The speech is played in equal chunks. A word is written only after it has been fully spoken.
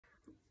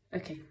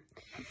Okay.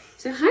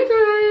 So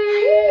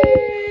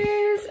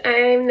hi guys,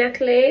 I'm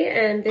Natalie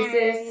and this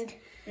is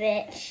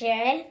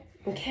Richard.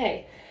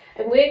 Okay,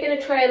 and we're going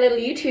to try a little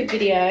YouTube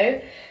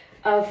video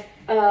of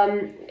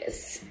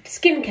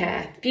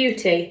skincare,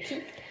 beauty.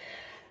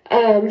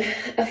 A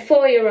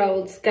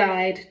 4-year-old's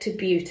guide to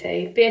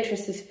beauty.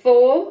 Beatrice is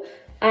 4,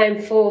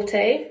 I'm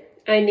 40.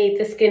 I need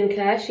the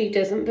skincare, she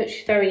doesn't, but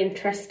she's very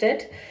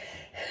interested.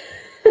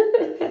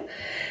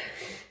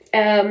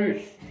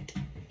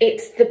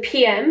 It's the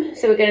PM,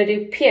 so we're going to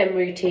do PM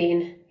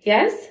routine.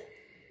 Yes?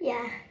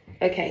 Yeah.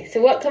 Okay,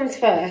 so what comes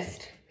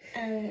first?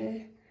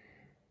 So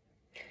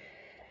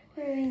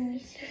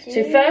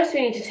first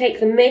we need to take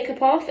the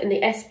makeup off and the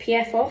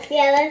SPF off.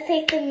 Yeah, let's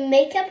take the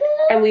makeup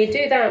off. And we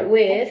do that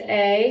with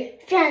a...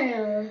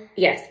 flannel.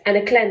 Yes, and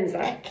a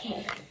cleanser.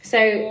 Okay. So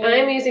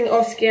I'm using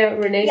Oskia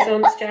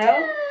Renaissance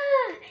Gel.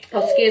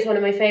 Oskia is one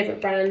of my favourite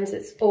brands.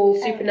 It's all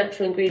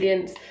supernatural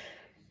ingredients.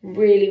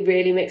 Really,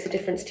 really makes a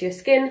difference to your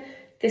skin.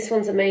 This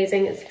one's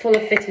amazing. It's full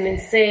of vitamin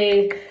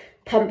C,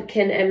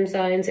 pumpkin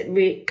enzymes. It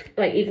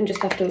even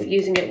just after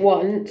using it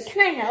once.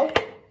 Can I help?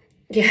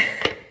 Yeah.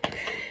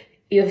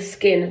 Your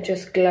skin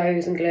just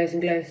glows and glows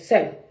and glows.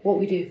 So what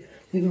we do,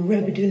 we will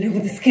rub it all over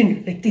the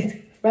skin like this.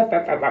 Rub,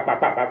 rub, rub, rub, rub,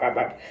 rub, rub,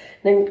 rub.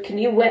 Then can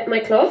you wet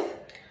my cloth?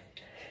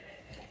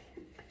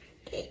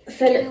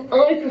 So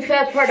I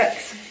prefer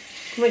products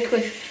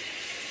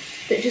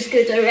that just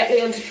go directly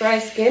onto dry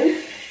skin.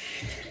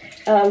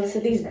 So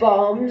these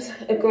balms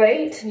are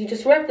great. You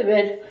just rub them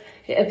in.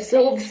 It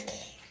absorbs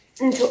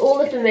into all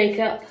of the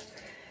makeup.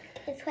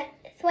 It's wet.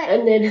 It's wet.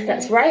 And then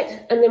that's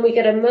right. And then we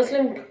get a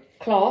muslin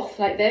cloth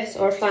like this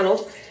or a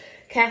flannel.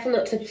 Careful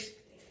not to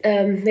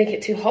make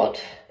it too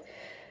hot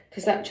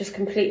because that just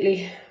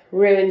completely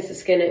ruins the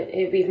skin.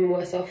 It'd be even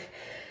worse off.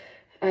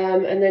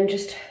 And then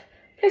just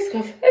place the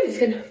cloth over the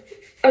skin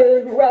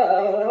and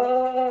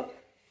rub.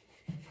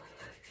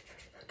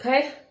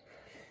 Okay.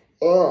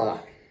 Ugh.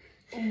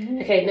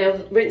 Okay, now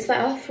rinse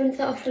that off, rinse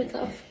that off, rinse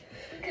that off.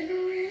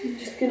 I'm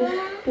just gonna,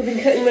 I've been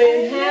cutting my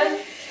own hair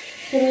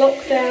in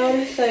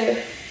lockdown, so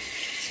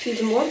excuse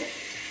them one.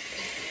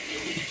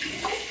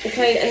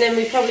 Okay, and then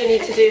we probably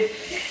need to do...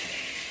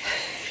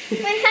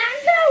 My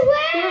hands are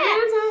wet! Your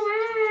hands are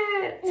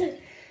wet!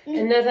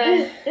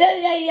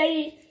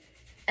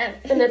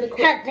 Another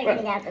quick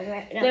rub.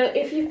 Now,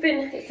 if you've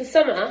been, it's the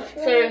summer,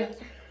 so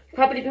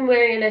probably been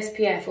wearing an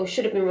SPF, or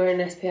should have been wearing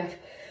an SPF.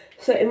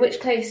 So in which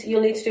case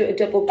you'll need to do a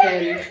double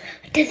cleanse.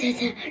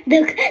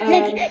 Look,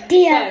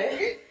 dear. So,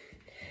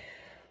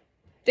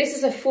 this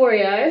is a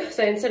Foreo.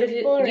 So instead of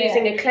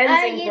using a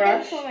cleansing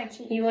brush,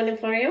 you want a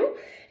Foreo?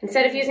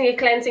 Instead of using a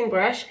cleansing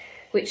brush,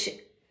 which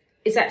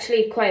is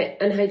actually quite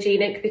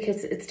unhygienic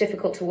because it's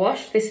difficult to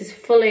wash, this is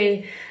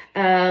fully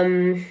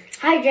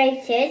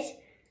hydrated.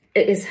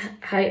 It is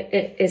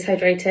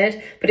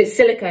hydrated, but it's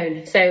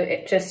silicone, so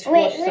it just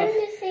washes off.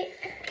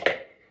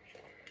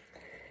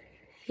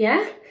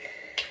 Yeah.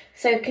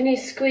 So can you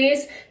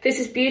squeeze? This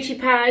is Beauty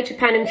Pie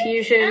Japan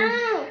Infusion.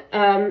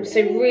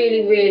 So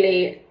really,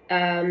 really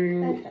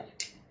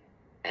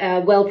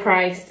well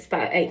priced. It's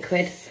about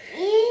 £8.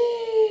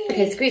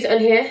 Okay, squeeze it on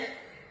here.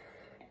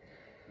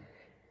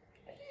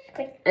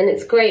 And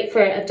it's great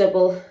for a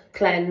double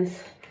cleanse.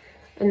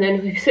 And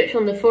then we switch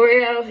on the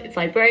Foreo, it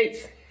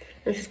vibrates.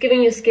 And just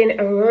giving your skin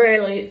a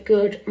really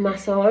good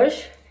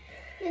massage.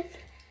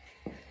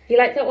 You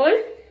like that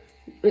one?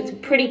 It's a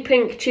pretty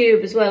pink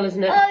tube as well,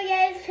 isn't it? Oh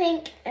yeah, it's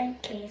pink.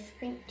 Okay, it's a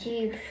pink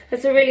tube.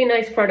 That's a really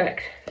nice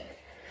product.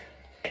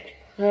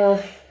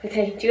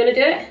 Okay, do you want to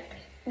do it?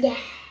 Yeah.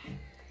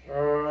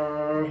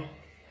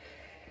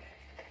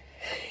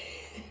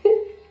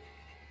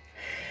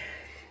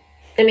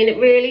 I mean, it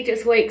really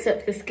just wakes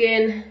up the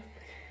skin,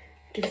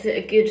 gives it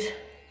a good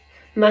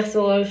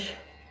massage.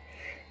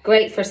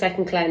 Great for a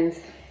second cleanse.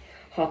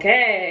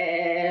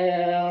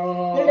 Okay.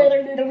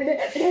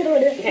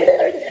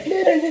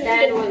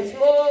 Then once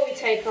more, we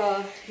take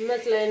our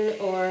muslin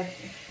or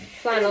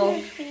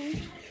flannel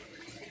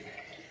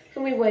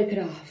and we wipe it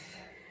off.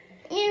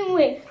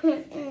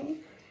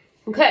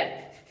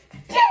 Okay.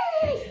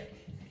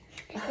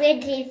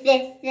 Ready,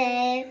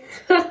 sisters.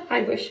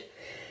 I wish.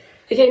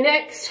 Okay,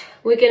 next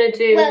we're gonna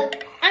do... Well,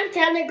 I'm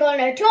trying to go on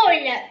a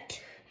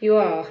toilet. You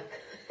are.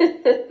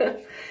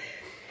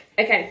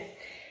 Okay.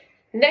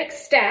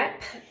 Next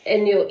step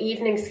in your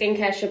evening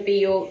skincare should be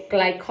your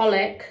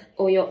glycolic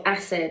or your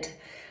acid.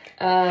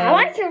 I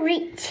want to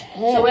reach it.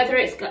 So whether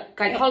it's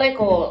glycolic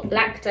or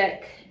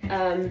lactic.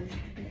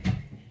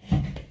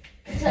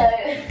 So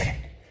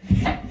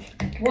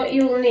what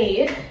you'll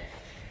need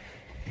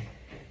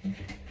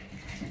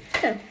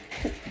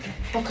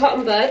are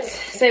cotton buds.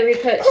 So we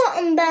put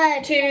Cotton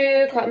bud.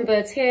 2 cotton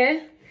buds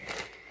here.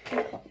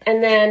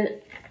 And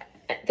then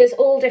there's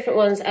all different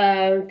ones.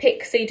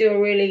 Pixie do a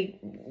really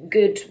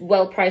good,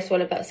 well-priced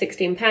one, about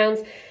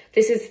 £16.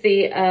 This is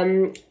the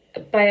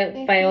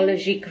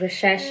Biologique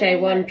Recherche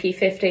one,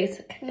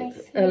 P50.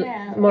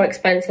 It's more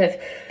expensive,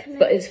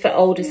 but it's for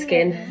older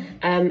skin,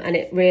 and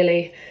it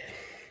really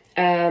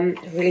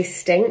really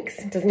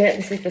stinks, doesn't it?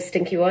 This is the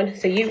stinky one.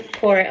 So you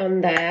pour it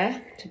on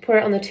there. So pour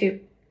it on the 2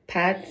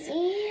 pads.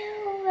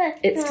 Ew,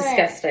 It's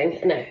disgusting.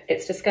 No,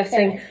 it's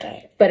disgusting,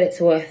 Okay. but it's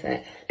worth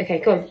it. Okay,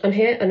 come on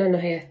here and then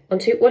on here. On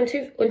two, 1,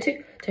 2, 1,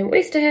 2. Don't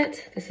waste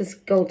it. This is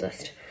gold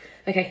dust.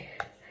 Okay.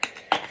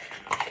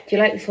 Do you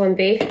like this one,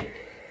 B?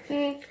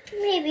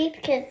 Maybe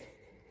because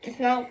it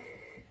smells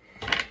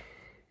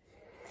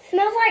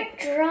like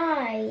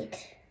dried.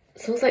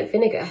 It smells like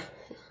vinegar.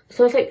 It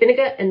smells like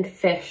vinegar and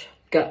fish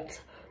guts.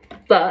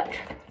 But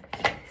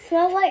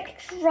Smells like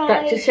dried.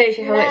 that just shows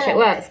you how much it slug.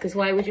 works, because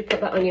why would you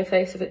put that on your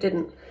face if it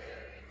didn't?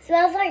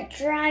 Smells like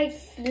dried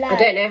slug. I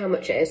don't know how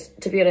much it is,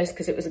 to be honest,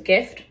 because it was a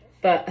gift,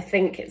 but I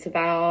think it's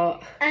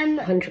about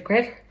 100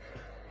 quid.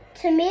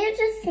 To me, it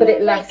just smells But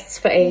it lasts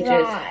for ages.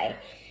 dry.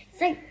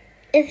 It's like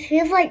it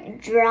feels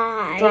like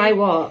dry. Dry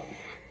what?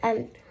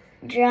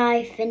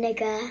 Dry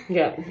vinegar.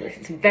 Yeah,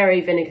 it's very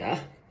vinegar.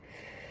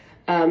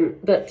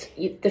 But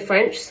the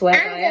French swear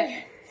by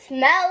it.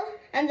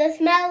 And the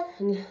smell.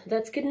 And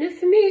that's good enough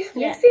for me.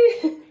 Yeah.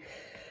 Merci.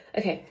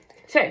 Okay,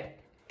 so,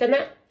 done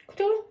that?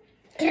 Cool.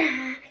 So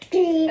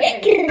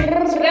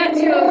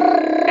that's your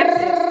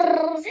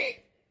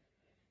acid.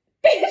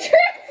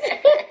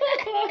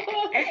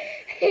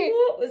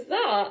 What was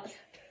that?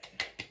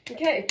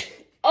 Okay.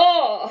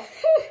 Oh.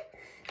 Whew.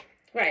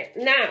 Right,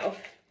 now.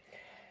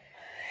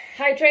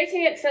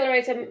 Hydrating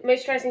Accelerator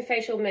Moisturizing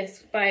Facial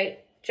Mist by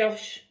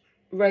Josh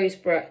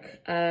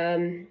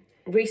Rosebrook.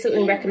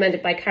 Recently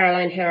recommended by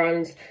Caroline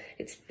Hirons.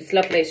 It's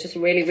lovely. It's just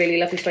really, really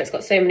lovely. So it's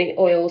got so many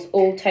oils,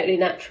 all totally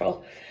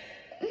natural.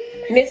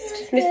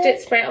 Mist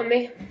it, spray it on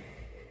me.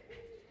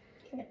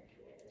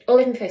 All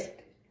over my face.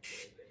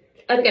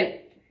 And again.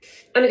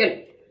 And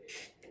again.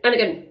 And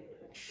again.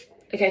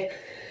 Okay.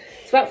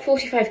 It's about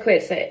 45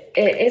 quid, so it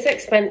is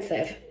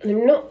expensive. And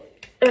I'm not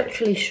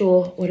actually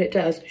sure what it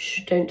does.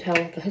 Shh, don't tell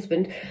the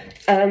husband.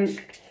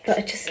 But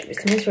it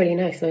smells really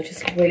nice, and I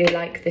just really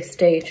like this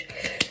stage.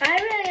 I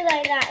really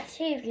like that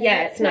too.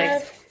 Yeah, it's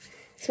nice.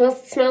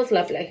 Smells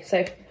lovely,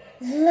 so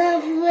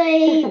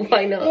Lovely.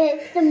 why not?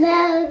 It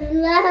smells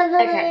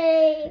lovely.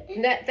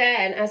 Okay.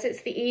 Then, as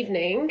it's the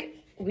evening,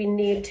 we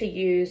need to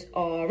use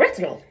our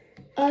retinol.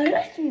 Oh,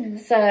 listen.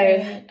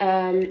 So,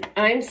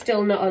 I'm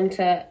still not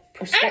onto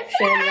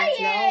prescription I'm retinol,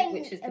 flying.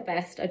 which is the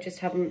best. I just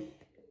haven't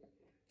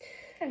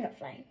I'm not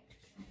flying.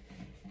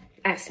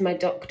 asked my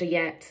doctor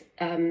yet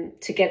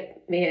to get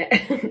me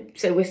it.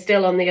 So we're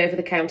still on the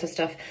over-the-counter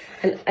stuff.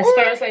 And as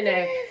far as I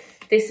know,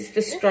 this is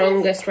the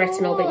strongest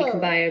retinol that you can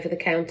buy over the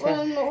counter.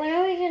 When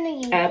are we going to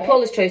use it?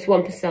 Paula's Choice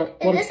 1% Is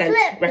it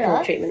lip retinol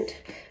gloss? treatment.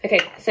 Okay,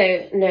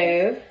 so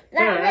no,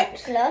 That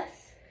lip gloss.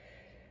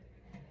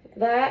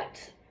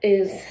 that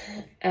is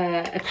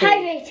a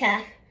cream.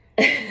 Hydrator.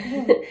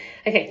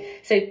 Okay,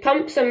 so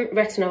pump some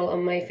retinol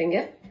on my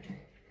finger.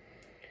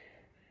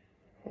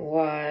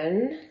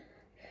 1,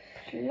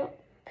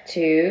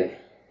 2,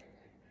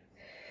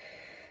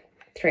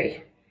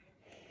 3.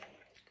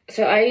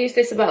 So I use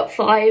this about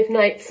 5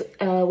 nights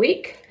a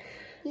week,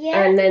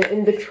 Yeah. and then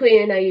in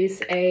between I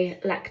use a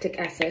lactic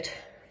acid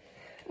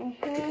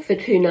for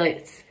 2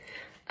 nights.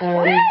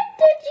 Where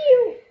did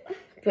you...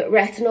 But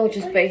retinol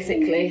just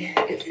basically,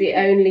 it's the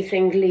only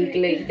thing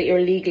legally that you're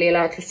legally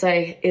allowed to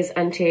say is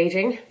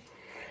anti-aging.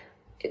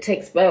 It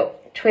takes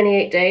about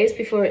 28 days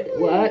before it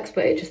works,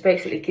 but it just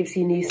basically gives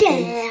you new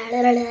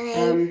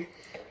skin.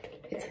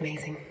 It's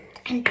amazing.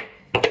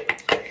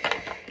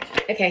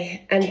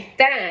 Okay, and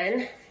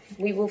then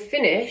we will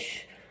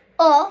finish.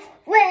 Off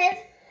with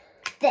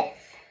this.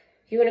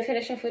 You want to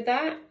finish off with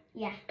that?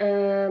 Yeah.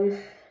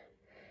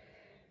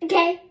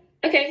 Okay.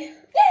 Okay.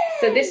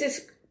 So this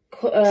is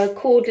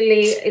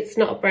Cordially. It's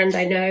not a brand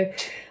I know.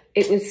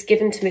 It was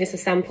given to me as a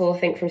sample, I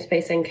think, from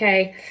Space NK.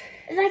 It's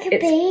like a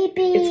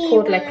baby. It's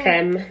called La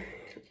Creme.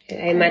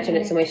 I imagine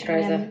it's a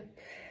moisturiser.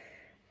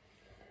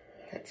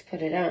 Let's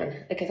put it on.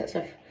 Okay, that's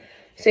enough.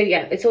 So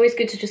yeah, it's always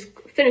good to just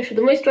finish with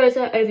the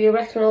moisturiser over your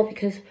retinol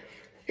because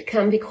it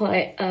can be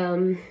quite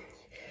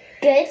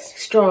Good.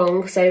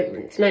 strong. So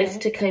it's nice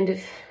to kind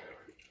of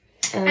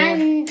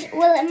And,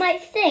 well, it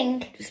might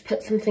sting. just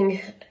put something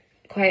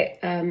quite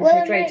Well,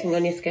 it hydrating might-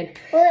 on your skin.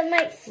 Well, it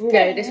might sting.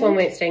 No, this one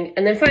won't sting.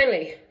 And then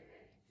finally,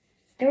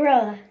 The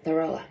roller. the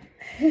roller.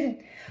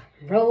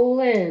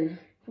 Rolling.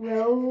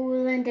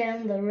 Rolling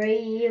down the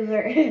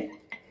river.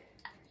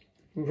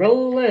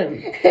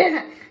 Rolling.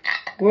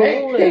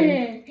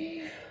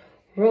 Rolling.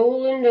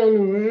 Rolling down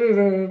the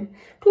river.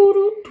 Do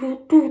do do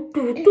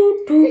do do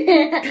do do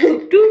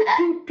do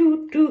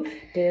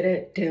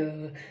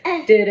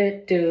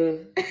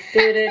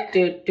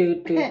do do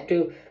do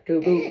do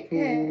do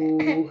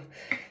do.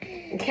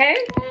 Okay,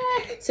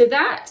 so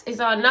that is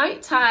our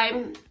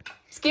nighttime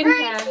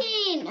skincare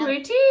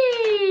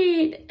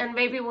routine, and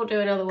maybe we'll do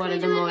another one in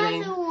the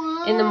morning.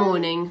 In the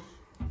morning.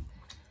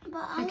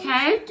 But I Okay.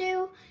 want to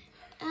do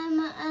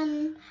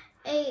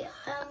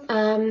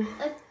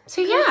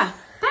So yeah,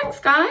 thanks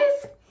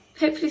guys.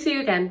 Hopefully see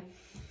you again.